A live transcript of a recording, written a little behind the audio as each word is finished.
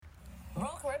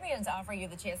Experience offer you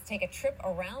the chance to take a trip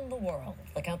around the world.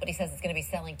 The company says it's going to be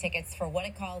selling tickets for what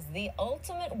it calls the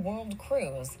Ultimate World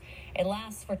Cruise. It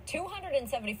lasts for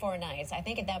 274 nights. I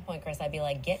think at that point, Chris, I'd be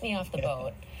like, get me off the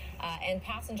boat. And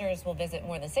passengers will visit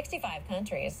more than 65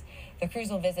 countries. The cruise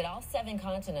will visit all 7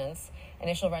 continents.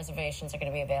 Initial reservations are going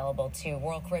to be available to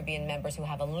Royal Caribbean members who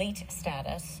have elite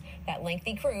status. That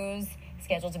lengthy cruise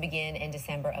scheduled to begin in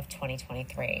December of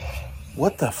 2023.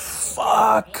 What the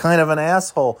fuck kind of an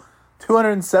asshole?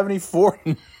 274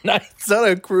 nights on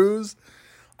a cruise?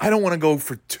 I don't want to go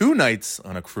for 2 nights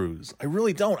on a cruise. I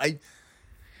really don't. I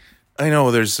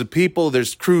know there's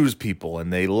cruise people,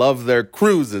 and they love their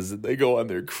cruises, and they go on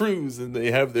their cruise, and they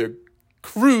have their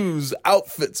cruise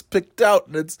outfits picked out,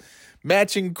 and it's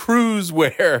matching cruise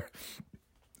wear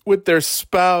with their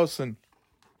spouse, and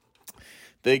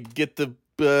they get the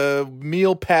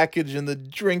meal package and the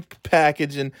drink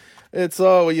package, and it's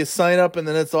all, you sign up and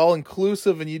then it's all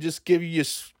inclusive, and you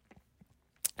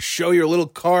show your little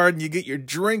card and you get your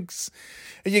drinks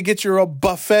and you get your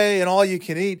buffet and all you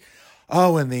can eat.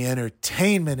 Oh, and the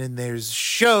entertainment, and there's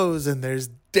shows, and there's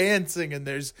dancing, and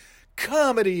there's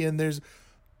comedy, and there's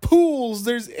pools.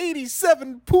 There's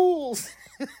 87 pools.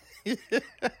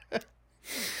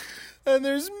 And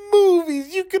there's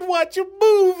movies. You can watch a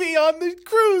movie on the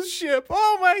cruise ship.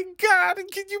 Oh my God,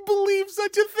 can you believe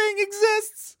such a thing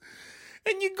exists?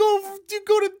 And you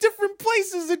go to different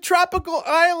places, the tropical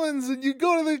islands, and you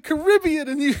go to the Caribbean,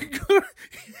 and you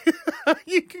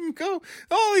can go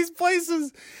all these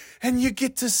places, and you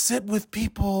get to sit with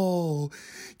people.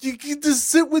 You get to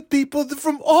sit with people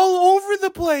from all over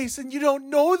the place, and you don't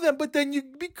know them, but then you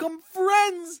become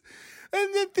friends.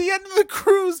 And at the end of the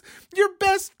cruise, you're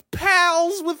best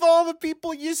pals with all the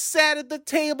people you sat at the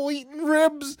table eating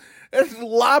ribs and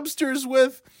lobsters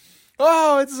with.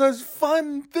 Oh, it's a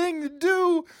fun thing to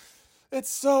do. And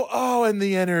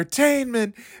the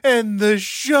entertainment and the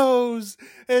shows.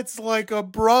 It's like a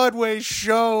Broadway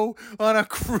show on a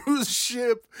cruise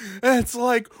ship. It's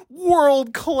like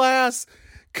world-class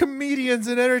comedians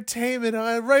and entertainment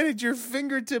right at your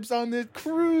fingertips on the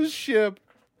cruise ship.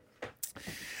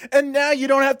 And now you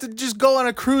don't have to just go on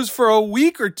a cruise for a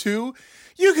week or 2.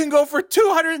 You can go for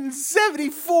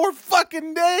 274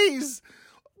 fucking days.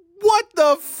 What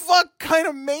the fuck kind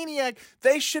of maniac?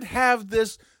 They should have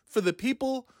this for the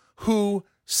people who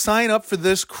sign up for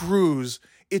this cruise.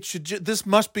 This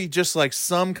must be just like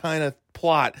some kind of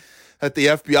plot that the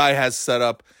FBI has set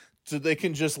up so they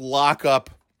can just lock up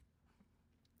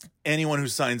anyone who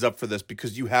signs up for this,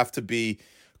 because you have to be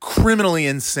criminally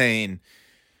insane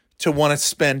to want to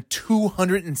spend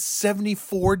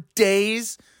 274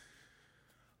 days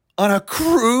on a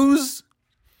cruise?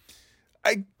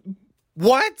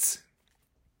 What?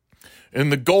 And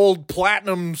the gold,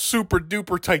 platinum, super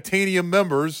duper titanium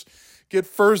members get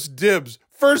first dibs.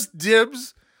 First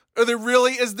dibs?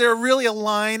 Is there really a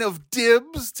line of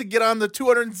dibs to get on the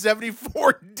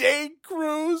 274-day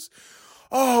cruise?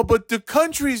 Oh, but the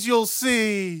countries you'll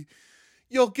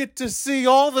get to see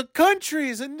all the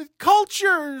countries and the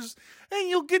cultures, and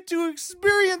you'll get to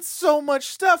experience so much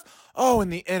stuff. Oh,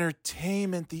 and the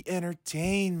entertainment.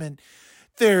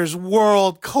 There's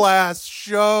world-class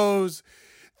shows.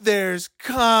 There's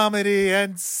comedy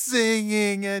and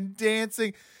singing and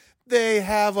dancing. They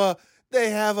have a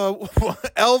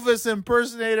Elvis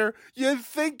impersonator. You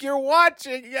think you're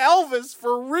watching Elvis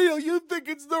for real. You think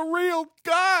it's the real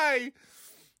guy.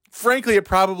 Frankly, it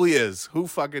probably is. Who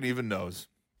fucking even knows?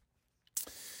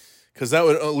 Because that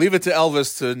would leave it to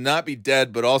Elvis to not be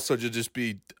dead, but also to just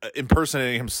be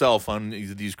impersonating himself on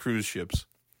these cruise ships.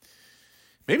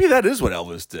 Maybe that is what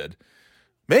Elvis did.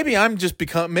 Maybe I'll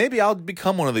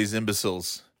become one of these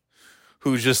imbeciles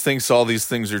who just thinks all these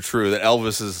things are true, that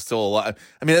Elvis is still alive.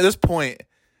 I mean, at this point,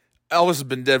 Elvis has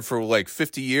been dead for like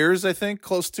 50 years, I think,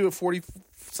 close to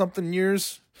 40-something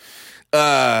years.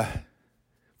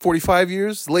 45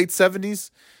 years, late 70s.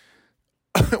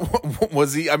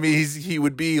 Was he? I mean, he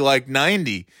would be like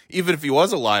 90. Even if he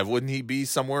was alive, wouldn't he be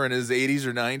somewhere in his 80s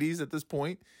or 90s at this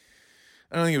point?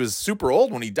 I don't think he was super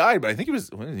old when he died, but I think he was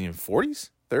in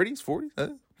 40s, 30s, 40s. I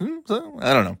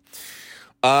don't know.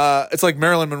 It's like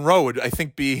Marilyn Monroe would, I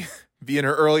think, be in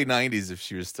her early 90s if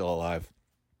she was still alive.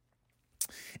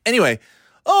 Anyway.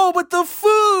 Oh, but the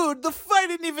food! I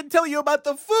didn't even tell you about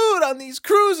the food on these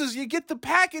cruises. You get the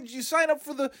package, you sign up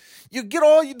for you get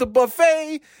all the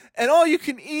buffet and all you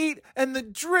can eat and the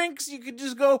drinks. You can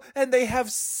just go, and they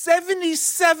have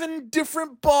 77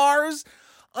 different bars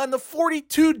on the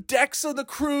 42 decks of the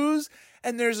cruise.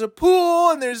 And there's a pool,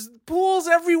 and there's pools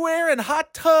everywhere and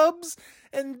hot tubs.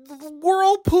 and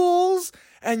whirlpools,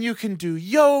 and you can do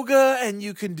yoga, and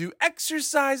you can do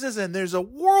exercises, and there's a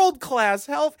world-class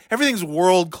health. Everything's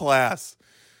world-class.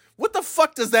 What the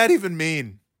fuck does that even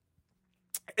mean?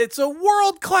 It's a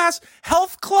world-class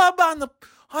health club on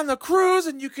the cruise,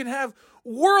 and you can have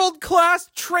world-class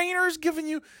trainers giving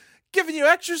you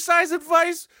exercise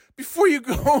advice before you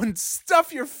go and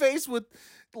stuff your face with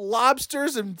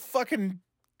lobsters and fucking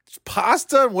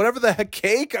pasta and whatever the heck,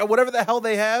 cake or whatever the hell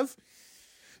they have.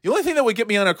 The only thing that would get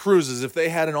me on a cruise is if they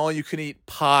had an all-you-can-eat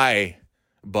pie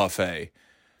buffet,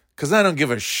 because I don't give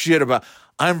a shit about.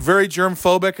 I'm very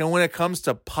germ-phobic, and when it comes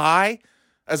to pie,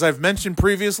 as I've mentioned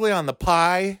previously on the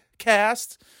pie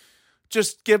cast,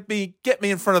 just get me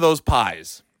in front of those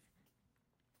pies.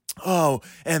 Oh,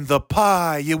 and the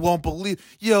pie, you won't believe,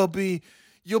 you'll be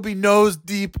nose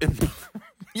deep in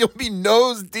you'll be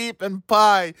nose deep in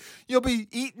pie. You'll be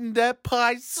eating that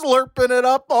pie, slurping it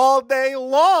up all day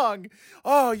long.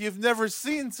 Oh, you've never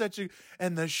seen such a,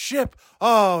 and the ship,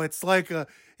 oh, it's not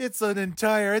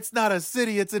a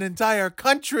city, it's an entire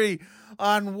country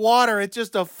on water. It's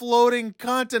just a floating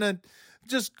continent,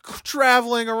 just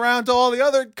traveling around to all the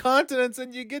other continents,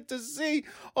 and you get to see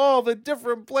all the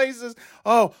different places.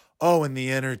 Oh, and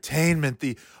the entertainment,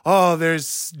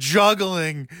 there's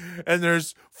juggling, and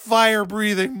there's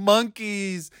fire-breathing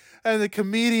monkeys, and the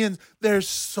comedians, they're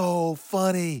so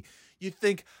funny. You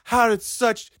think, how did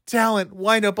such talent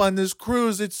wind up on this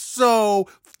cruise? It's so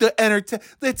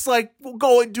it's like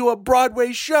going to a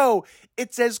Broadway show.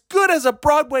 It's as good as a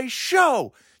Broadway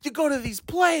show. You go to these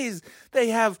plays, they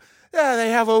have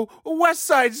a West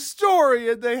Side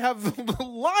Story, and they have the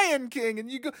Lion King,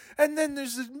 and you go, and then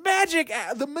there's this magic,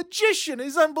 the magician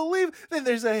is unbelievable. Then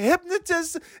there's a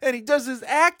hypnotist, and he does his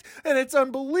act, and it's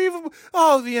unbelievable.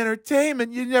 Oh, the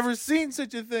entertainment, you've never seen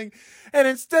such a thing. And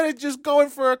instead of just going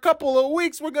for a couple of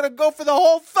weeks, we're gonna go for the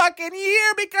whole fucking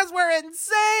year because we're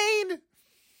insane.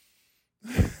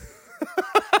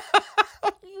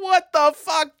 What the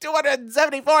fuck?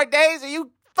 274 days? Are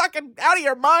you fucking out of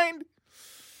your mind?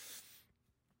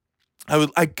 I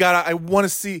want to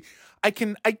see, I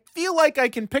feel like I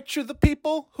can picture the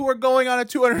people who are going on a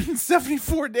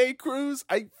 274-day cruise.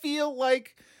 I feel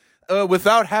like,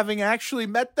 without having actually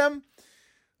met them,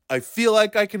 I feel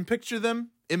like I can picture them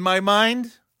in my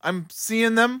mind. I'm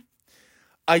seeing them.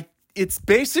 It's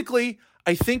basically,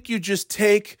 I think you just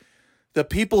take the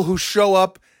people who show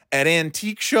up at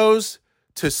antique shows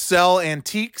to sell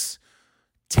antiques,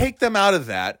 take them out of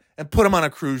that and put them on a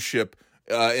cruise ship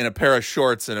in a pair of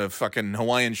shorts and a fucking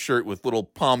Hawaiian shirt with little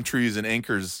palm trees and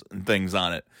anchors and things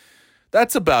on it.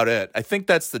 That's about it. I think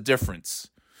that's the difference.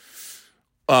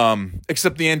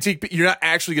 Except the antique, you're not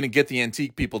actually going to get the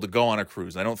antique people to go on a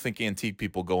cruise. I don't think antique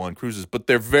people go on cruises, but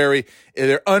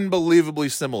they're unbelievably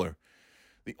similar.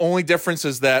 The only difference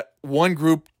is that one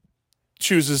group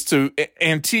chooses to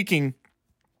antique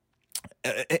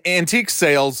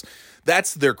sales.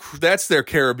 That's their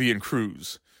Caribbean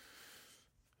cruise.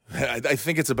 I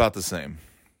think it's about the same.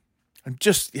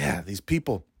 These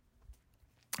people,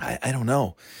 I don't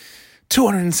know.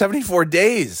 274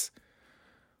 days.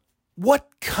 What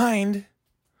kind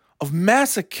of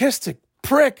masochistic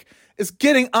prick is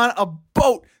getting on a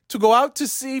boat to go out to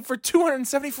sea for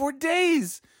 274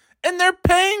 days? And they're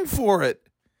paying for it.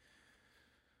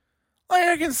 Like,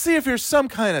 I can see if you're some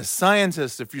kind of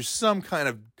scientist, if you're some kind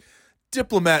of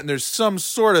diplomat, and there's some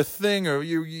sort of thing, or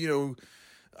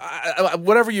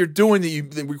whatever you're doing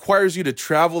that requires you to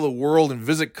travel the world and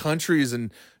visit countries,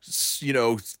 and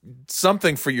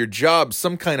something for your job,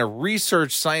 some kind of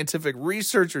research, scientific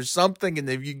research or something. And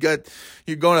if you're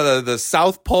going to the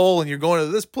South Pole and you're going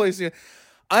to this place,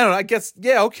 I don't know. I guess,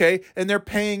 yeah, okay. And they're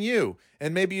paying you,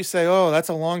 and maybe you say, oh, that's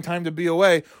a long time to be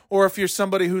away. Or if you're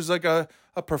somebody who's like a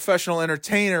professional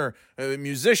entertainer, a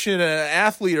musician, an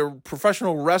athlete, a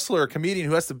professional wrestler, a comedian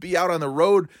who has to be out on the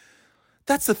road.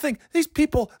 That's the thing. There's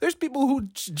people who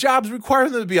jobs require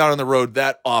them to be out on the road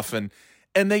that often,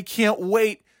 and they can't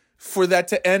wait for that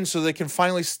to end so they can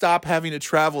finally stop having to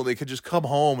travel. They could just come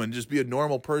home and just be a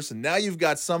normal person. Now you've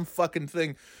got some fucking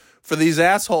thing for these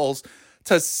assholes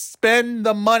to spend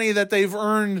the money that they've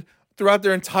earned throughout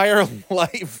their entire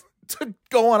life to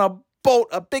go on a boat,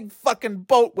 a big fucking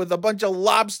boat with a bunch of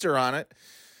lobster on it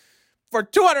for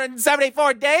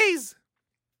 274 days.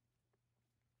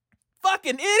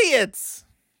 Fucking idiots.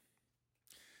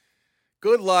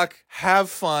 Good luck.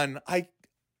 Have fun.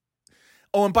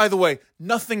 Oh, and by the way,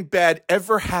 nothing bad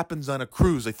ever happens on a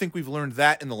cruise. I think we've learned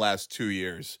that in the last 2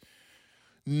 years.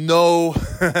 No,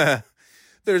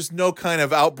 there's no kind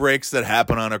of outbreaks that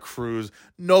happen on a cruise.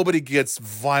 Nobody gets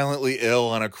violently ill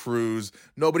on a cruise.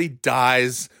 Nobody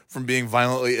dies from being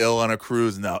violently ill on a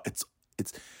cruise. No,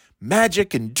 It's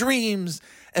magic and dreams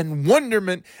and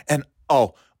wonderment and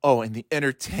and the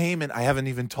entertainment. I haven't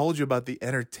even told you about the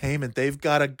entertainment. They've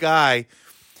got a guy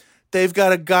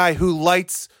who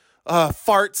lights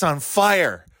farts on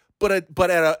fire. But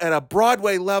at a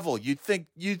Broadway level, you'd think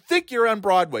you're on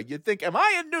Broadway. You'd think, am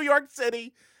I in New York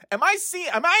City? Am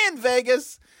I in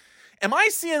Vegas? Am I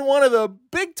seeing one of the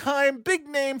big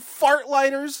name fart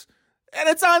lighters? And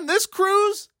it's on this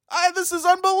cruise? This is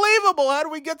unbelievable. How do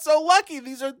we get so lucky?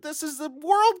 This is the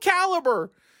world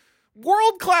caliber,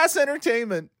 world class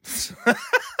entertainment.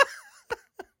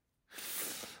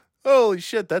 Holy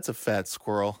shit, that's a fat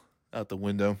squirrel out the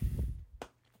window.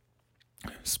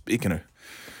 Speaking of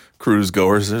cruise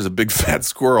goers, there's a big fat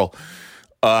squirrel.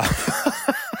 Oh,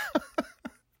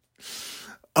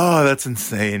 that's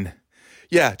insane.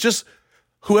 Yeah, just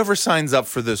whoever signs up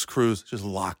for this cruise, just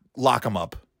lock them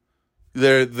up.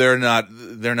 They're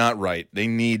not right. They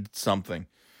need something.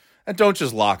 And don't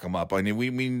just lock them up. I mean,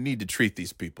 we need to treat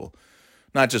these people,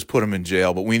 not just put them in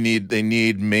jail, but they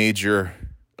need major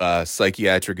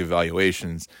psychiatric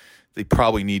evaluations. They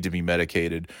probably need to be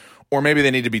medicated, or maybe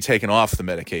they need to be taken off the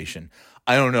medication.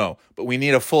 I don't know, but we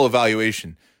need a full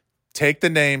evaluation. Take the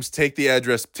names, take the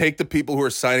address, take the people who are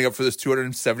signing up for this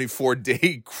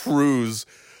 274-day cruise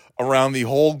around the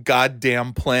whole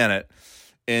goddamn planet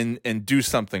and do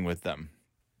something with them.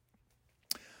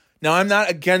 Now, I'm not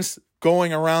against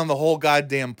going around the whole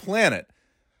goddamn planet.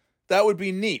 That would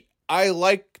be neat. I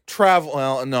like travel.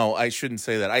 Well, no, I shouldn't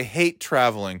say that. I hate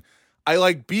traveling. I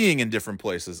like being in different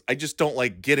places. I just don't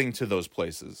like getting to those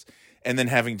places and then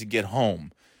having to get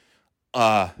home.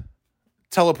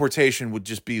 Teleportation would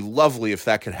just be lovely if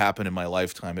that could happen in my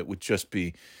lifetime. It would just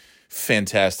be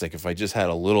fantastic if I just had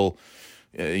a little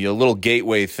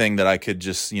gateway thing that I could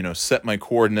just, set my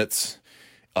coordinates,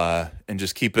 and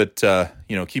just keep it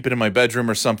in my bedroom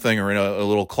or something, or in a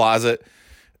little closet,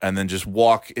 and then just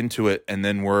walk into it, and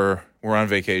then we're on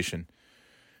vacation.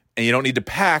 And you don't need to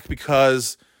pack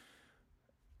because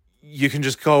you can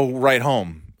just go right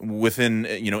home within,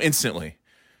 instantly.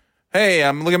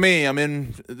 Hey, look at me. I'm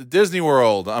in Disney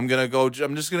World. I'm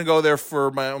just gonna go there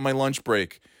for my lunch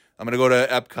break. I'm gonna go to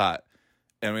Epcot,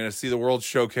 and I'm gonna see the World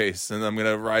Showcase, and I'm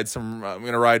gonna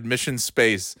ride Mission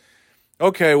Space.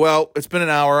 Okay, well, it's been an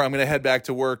hour. I'm gonna head back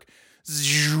to work,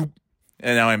 and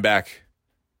now I'm back.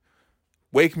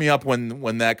 Wake me up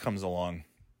when that comes along,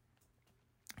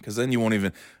 because then you won't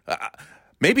even.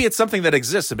 Maybe it's something that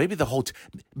exists, and maybe the whole.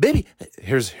 Maybe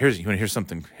here's you want to hear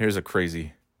something? Here's a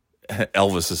crazy.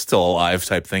 Elvis is still alive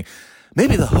type thing.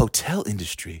 Maybe the hotel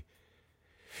industry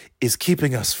is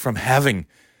keeping us from having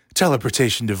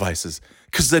teleportation devices,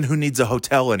 because then who needs a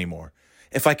hotel anymore?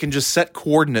 If I can just set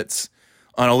coordinates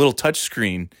on a little touch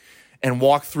screen and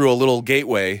walk through a little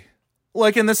gateway,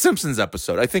 like in the Simpsons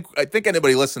episode. I think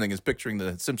anybody listening is picturing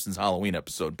the Simpsons Halloween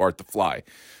episode, Bart the Fly.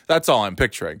 That's all I'm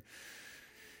picturing.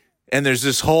 And there's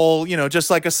this whole, just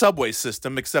like a subway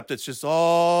system, except it's just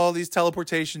all these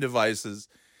teleportation devices.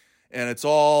 And it's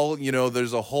all,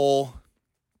 there's a whole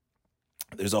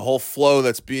flow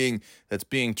that's being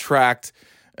tracked,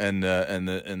 and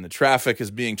the traffic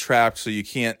is being trapped, so you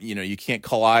can't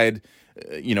collide,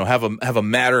 have a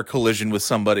matter collision with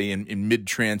somebody in mid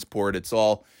transport. It's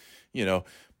all,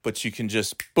 but you can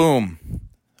just boom.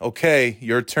 Okay,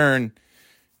 your turn.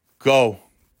 Go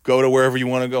to wherever you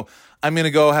want to go. I'm going to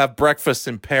go have breakfast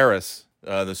in Paris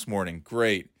this morning.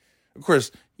 Great. Of course,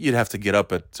 you'd have to get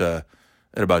up at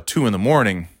about 2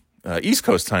 a.m, East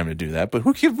Coast time to do that. But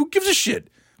who gives a shit?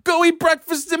 Go eat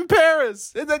breakfast in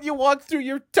Paris, and then you walk through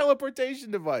your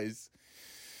teleportation device.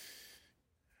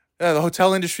 The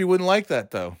hotel industry wouldn't like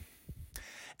that, though.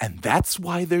 And that's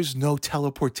why there's no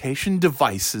teleportation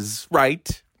devices,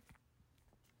 right?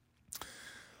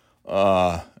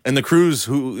 And the cruise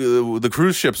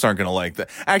ships aren't going to like that.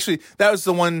 Actually, that was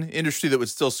the one industry that would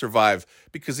still survive,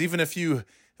 because even if you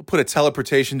put a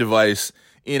teleportation device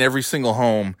in every single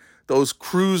home, those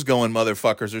cruise-going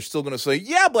motherfuckers are still going to say,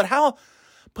 yeah, but how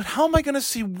am I going to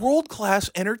see world-class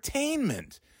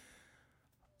entertainment?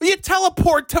 You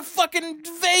teleport to fucking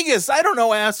Vegas. I don't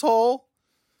know, asshole.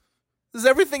 Does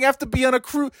everything have to be on a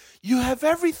cruise? You have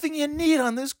everything you need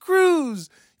on this cruise.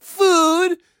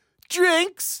 Food,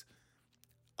 drinks,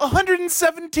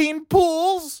 117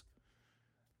 pools,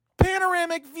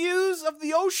 panoramic views of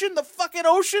the ocean, the fucking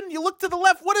ocean. You look to the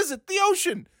left. What is it? The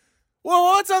ocean. Well,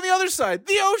 what's on the other side?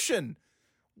 The ocean.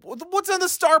 What's on the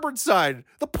starboard side?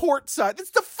 The port side. It's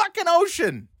the fucking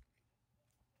ocean.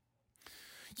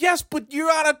 Yes, but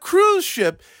you're on a cruise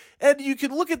ship, and you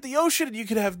can look at the ocean, and you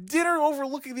can have dinner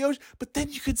overlooking the ocean, but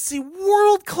then you could see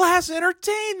world-class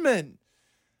entertainment.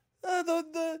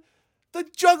 The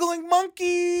juggling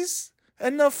monkeys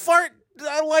And the fart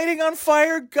lighting on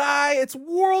fire guy, it's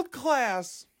world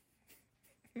class.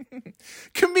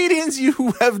 Comedians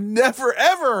you have never,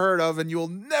 ever heard of, and you'll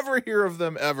never hear of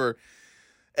them ever.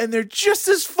 And they're just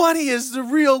as funny as the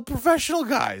real professional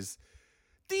guys.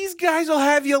 These guys will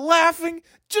have you laughing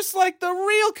just like the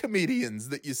real comedians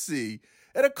that you see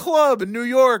at a club in New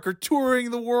York or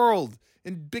touring the world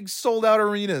in big sold-out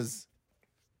arenas.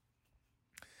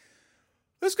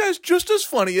 This guy's just as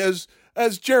funny as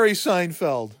Jerry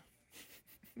Seinfeld.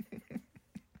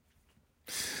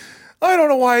 I don't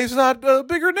know why he's not a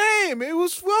bigger name. It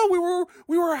was, well,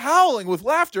 we were howling with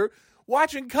laughter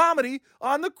watching comedy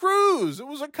on the cruise. It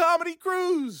was a comedy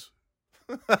cruise.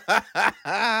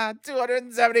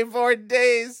 274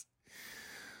 days.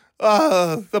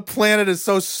 The planet is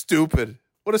so stupid.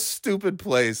 What a stupid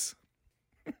place.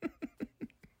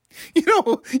 You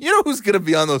know who's going to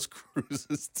be on those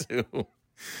cruises too?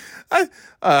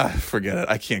 Forget it.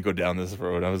 I can't go down this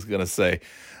road. I was going to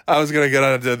get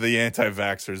onto the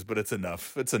anti-vaxxers, but it's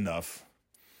enough. It's enough.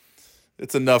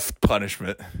 It's enough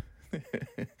punishment.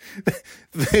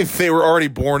 They were already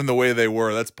born in the way they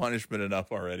were. That's punishment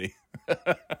enough already.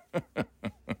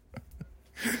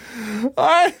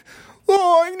 I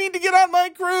need to get on my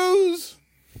cruise.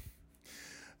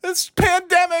 This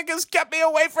pandemic has kept me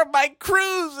away from my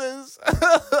cruises.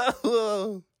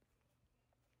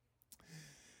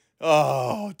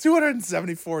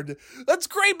 274 days. That's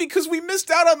great because we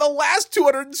missed out on the last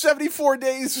 274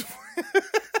 days.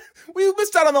 We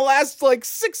missed out on the last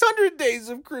 600 days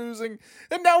of cruising.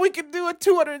 And now we can do a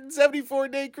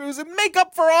 274-day cruise and make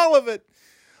up for all of it.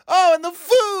 Oh, and the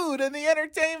food and the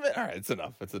entertainment. All right, it's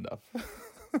enough. It's enough.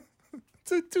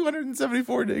 It's a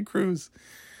 274-day cruise.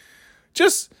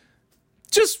 Just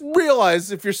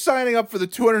realize if you're signing up for the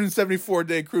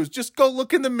 274-day cruise, just go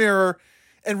look in the mirror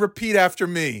and repeat after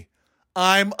me.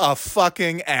 I'm a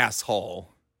fucking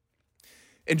asshole.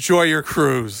 Enjoy your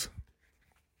cruise.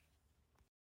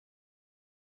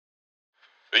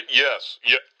 Yes,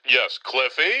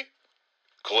 Cliffy?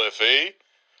 Cliffy?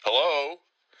 Hello?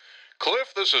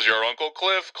 Cliff, this is your Uncle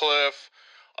Cliff.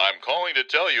 I'm calling to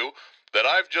tell you that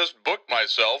I've just booked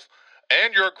myself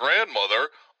and your grandmother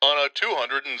on a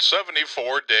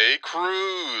 274-day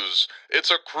cruise.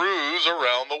 It's a cruise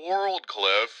around the world,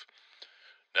 Cliff.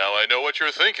 Now, I know what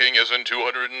you're thinking. Isn't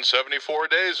 274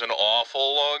 days an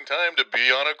awful long time to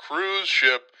be on a cruise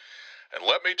ship? And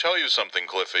let me tell you something,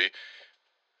 Cliffy.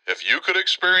 If you could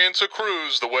experience a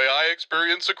cruise the way I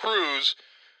experience a cruise,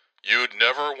 you'd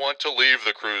never want to leave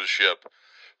the cruise ship.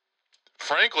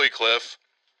 Frankly, Cliff,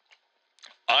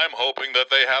 I'm hoping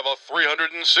that they have a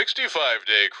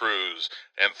 365-day cruise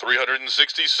and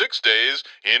 366 days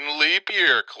in leap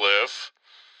year, Cliff.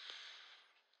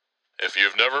 If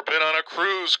you've never been on a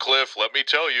cruise, Cliff, let me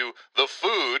tell you, the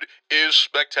food is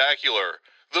spectacular.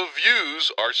 The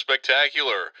views are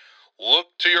spectacular.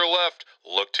 Look to your left,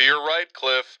 look to your right,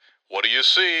 Cliff. What do you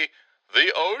see?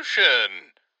 The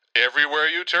ocean. Everywhere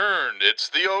you turn, it's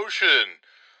the ocean.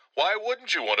 Why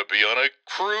wouldn't you want to be on a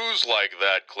cruise like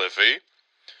that, Cliffy?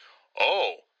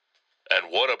 Oh,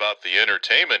 and what about the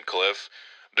entertainment, Cliff?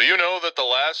 Do you know that the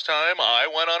last time I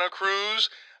went on a cruise,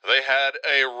 they had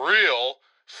a real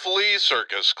flea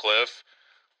circus, Cliff?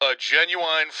 A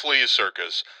genuine flea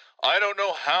circus. I don't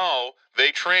know how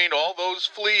they trained all those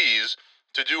fleas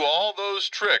to do all those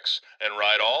tricks and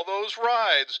ride all those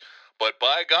rides, but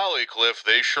by golly, Cliff,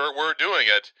 they sure were doing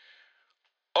it.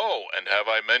 Oh, and have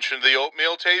I mentioned the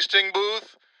oatmeal tasting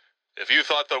booth? If you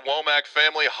thought the Womack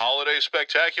Family Holiday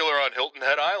Spectacular on Hilton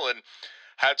Head Island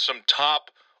had some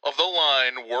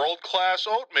top-of-the-line world-class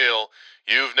oatmeal,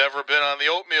 you've never been on the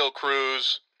oatmeal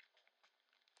cruise.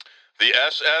 The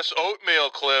SS Oatmeal,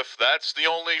 Cliff, that's the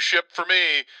only ship for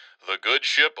me, the good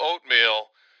ship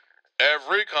oatmeal.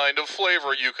 Every kind of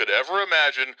flavor you could ever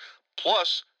imagine,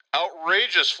 plus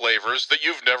outrageous flavors that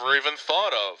you've never even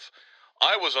thought of.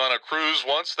 I was on a cruise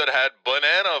once that had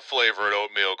banana-flavored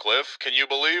oatmeal, Cliff. Can you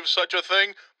believe such a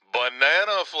thing?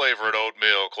 Banana-flavored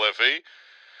oatmeal, Cliffy.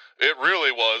 It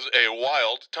really was a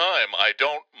wild time, I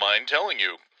don't mind telling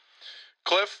you.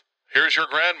 Cliff, here's your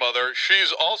grandmother.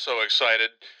 She's also excited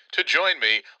to join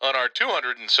me on our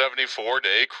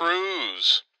 274-day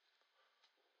cruise.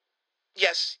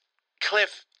 Yes,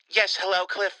 Cliff. Yes, hello,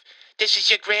 Cliff. This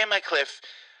is your grandma, Cliff.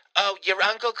 Oh, your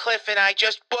Uncle Cliff and I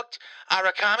just booked our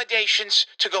accommodations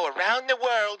to go around the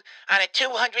world on a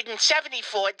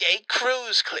 274-day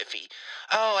cruise, Cliffy.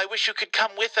 Oh, I wish you could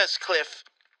come with us, Cliff.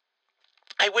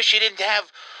 I wish you didn't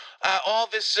have all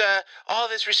this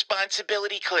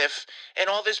responsibility, Cliff, and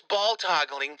all this ball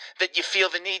toggling that you feel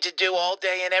the need to do all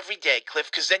day and every day, Cliff,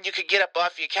 because then you could get up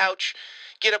off your couch,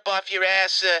 get up off your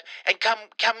ass and come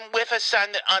with us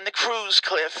on the cruise,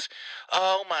 Cliff.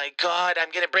 Oh my God,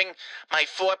 I'm gonna bring my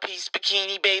 4-piece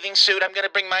bikini bathing suit. I'm gonna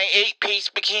bring my 8-piece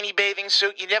bikini bathing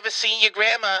suit. You never seen your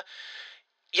grandma.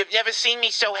 You've never seen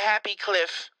me so happy,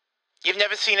 Cliff. You've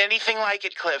never seen anything like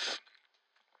it, Cliff.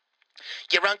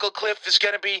 Your Uncle Cliff is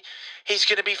gonna be, he's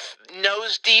gonna be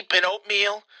nose deep in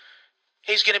oatmeal.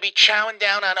 He's gonna be chowing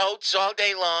down on oats all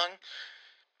day long,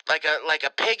 like a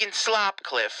pig in slop,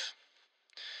 Cliff.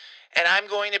 And I'm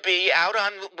going to be out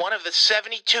on one of the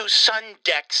 72 sun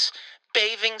decks,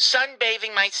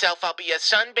 sunbathing myself. I'll be a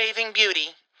sunbathing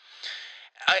beauty.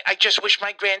 I just wish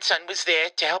my grandson was there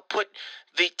to help put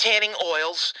the tanning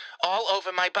oils all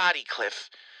over my body, Cliff.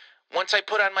 Once I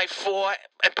put on my 4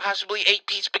 and possibly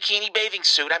 8-piece bikini bathing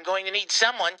suit, I'm going to need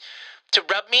someone to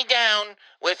rub me down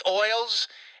with oils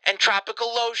and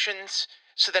tropical lotions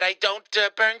so that I don't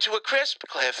burn to a crisp,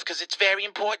 Cliff, because it's very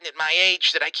important at my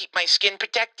age that I keep my skin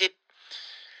protected.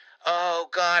 Oh,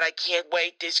 God, I can't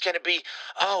wait. There's going to be...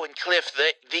 Oh, and Cliff,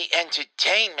 the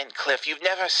entertainment, Cliff. You've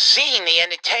never seen the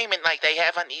entertainment like they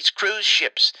have on these cruise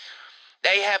ships.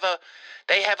 They have a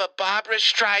Barbra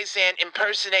Streisand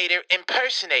impersonator.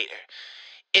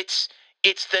 It's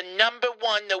the number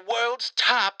one, the world's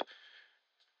top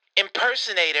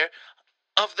impersonator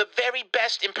of the very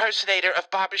best impersonator of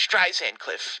Barbra Streisand,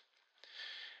 Cliff.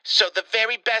 So the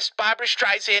very best Barbra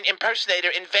Streisand impersonator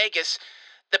in Vegas,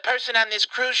 the person on this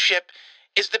cruise ship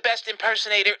is the best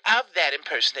impersonator of that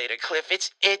impersonator, Cliff.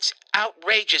 It's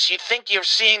outrageous. You think you're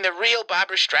seeing the real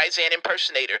Barbra Streisand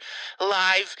impersonator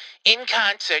live in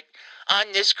concert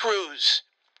on this cruise.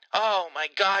 Oh, my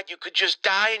God, you could just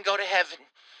die and go to heaven.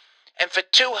 And for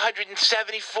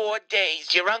 274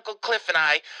 days, your Uncle Cliff and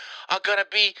I are going to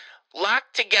be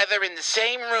locked together in the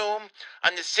same room,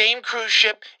 on the same cruise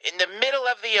ship, in the middle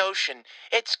of the ocean.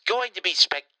 It's going to be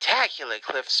spectacular,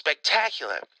 Cliff,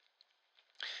 spectacular.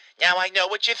 Now, I know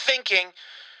what you're thinking.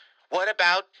 What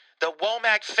about the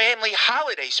Womack Family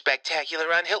Holiday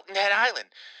Spectacular on Hilton Head Island?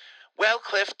 Well,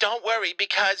 Cliff, don't worry,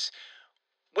 because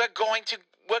we're going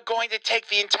to take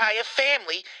the entire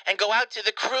family and go out to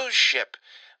the cruise ship.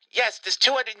 Yes, this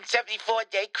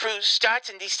 274-day cruise starts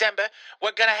in December.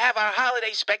 We're going to have our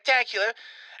holiday spectacular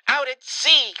out at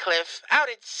sea, Cliff, out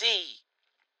at sea.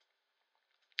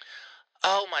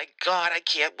 Oh, my God, I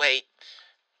can't wait.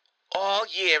 All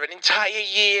year, an entire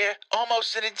year,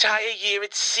 almost an entire year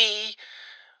at sea,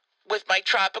 with my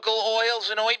tropical oils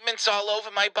and ointments all over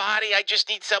my body. I just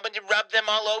need someone to rub them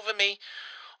all over me,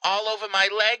 all over my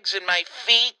legs and my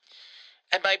feet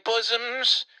and my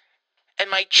bosoms and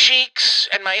my cheeks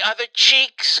and my other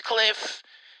cheeks, Cliff.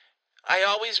 I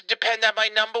always depend on my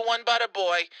number one butter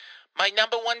boy, my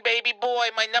number one baby boy,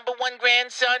 my number one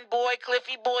grandson boy,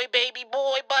 Cliffy boy, baby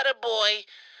boy, butter boy.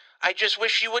 I just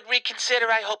wish you would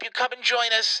reconsider. I hope you come and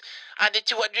join us on the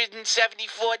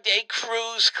 274-day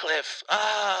cruise, Cliff.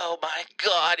 Oh, my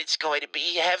God, it's going to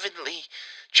be heavenly,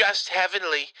 just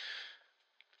heavenly.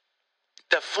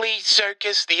 The flea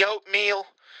circus, the oatmeal,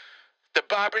 the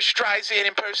Barbra Streisand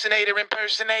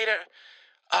impersonator.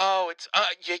 Oh, it's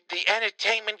the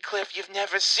entertainment, Cliff, you've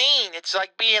never seen. It's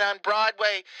like being on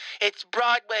Broadway. It's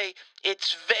Broadway.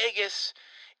 It's Vegas.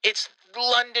 It's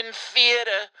London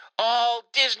Theater. All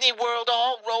Disney World,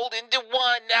 all rolled into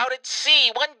one, out at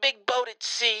sea. One big boat at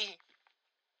sea.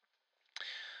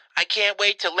 I can't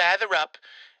wait to lather up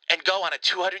and go on a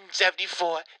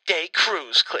 274-day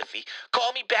cruise, Cliffy.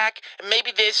 Call me back, and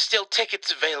maybe there's still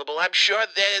tickets available. I'm sure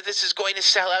this is going to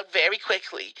sell out very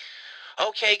quickly.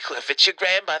 Okay, Cliff, it's your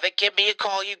grandmother. Give me a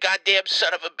call, you goddamn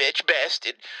son of a bitch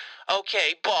bastard.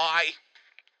 Okay, bye.